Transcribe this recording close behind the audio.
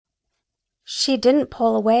She didn't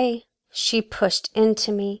pull away. She pushed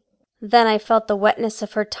into me. Then I felt the wetness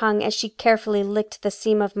of her tongue as she carefully licked the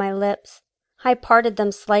seam of my lips. I parted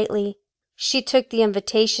them slightly. She took the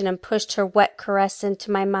invitation and pushed her wet caress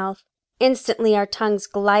into my mouth. Instantly our tongues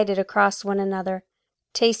glided across one another,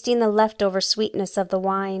 tasting the leftover sweetness of the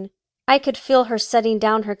wine. I could feel her setting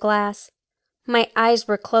down her glass. My eyes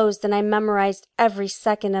were closed and I memorized every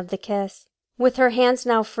second of the kiss. With her hands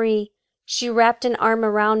now free, she wrapped an arm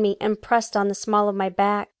around me and pressed on the small of my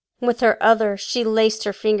back. With her other, she laced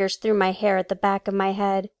her fingers through my hair at the back of my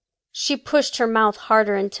head. She pushed her mouth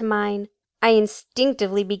harder into mine. I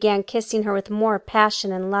instinctively began kissing her with more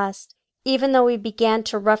passion and lust. Even though we began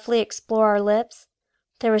to roughly explore our lips,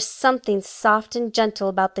 there was something soft and gentle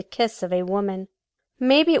about the kiss of a woman.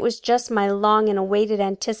 Maybe it was just my long and awaited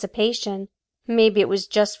anticipation. Maybe it was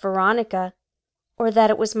just Veronica, or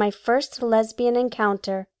that it was my first lesbian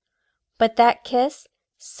encounter. But that kiss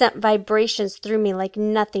sent vibrations through me like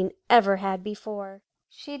nothing ever had before.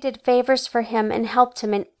 She did favors for him and helped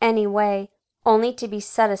him in any way, only to be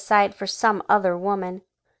set aside for some other woman.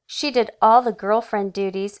 She did all the girlfriend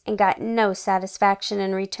duties and got no satisfaction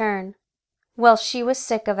in return. Well, she was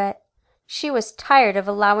sick of it. She was tired of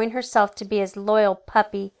allowing herself to be his loyal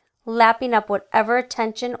puppy, lapping up whatever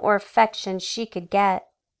attention or affection she could get.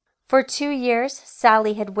 For 2 years,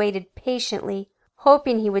 Sally had waited patiently,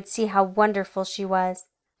 hoping he would see how wonderful she was,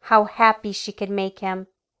 how happy she could make him.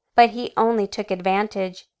 But he only took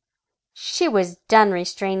advantage. She was done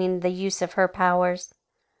restraining the use of her powers.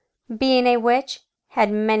 Being a witch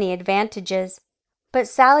had many advantages, but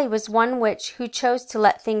Sally was one witch who chose to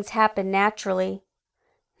let things happen naturally.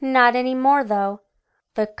 Not any more, though.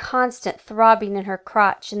 The constant throbbing in her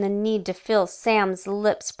crotch and the need to feel Sam's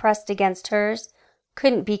lips pressed against hers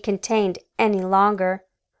couldn't be contained any longer.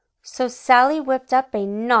 So Sally whipped up a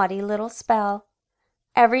naughty little spell.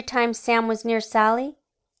 Every time Sam was near Sally,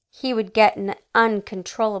 he would get an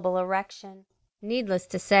uncontrollable erection. Needless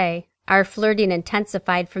to say, our flirting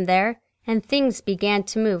intensified from there, and things began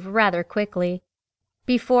to move rather quickly.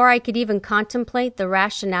 Before I could even contemplate the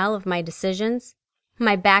rationale of my decisions,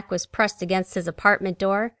 my back was pressed against his apartment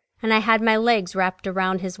door, and I had my legs wrapped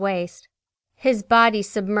around his waist. His body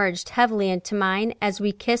submerged heavily into mine as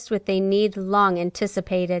we kissed with a need long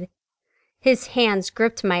anticipated. His hands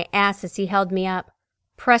gripped my ass as he held me up,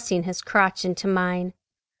 pressing his crotch into mine.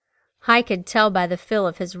 I could tell by the feel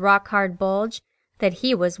of his rock-hard bulge that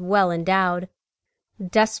he was well endowed.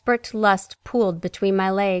 Desperate lust pooled between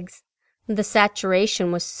my legs. The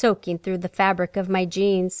saturation was soaking through the fabric of my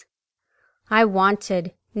jeans. I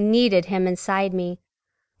wanted, needed him inside me,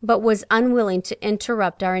 but was unwilling to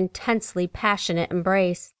interrupt our intensely passionate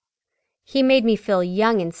embrace. He made me feel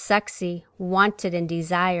young and sexy, wanted and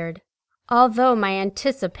desired. Although my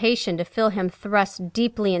anticipation to feel him thrust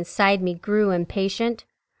deeply inside me grew impatient,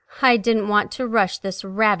 I didn't want to rush this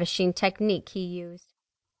ravishing technique he used.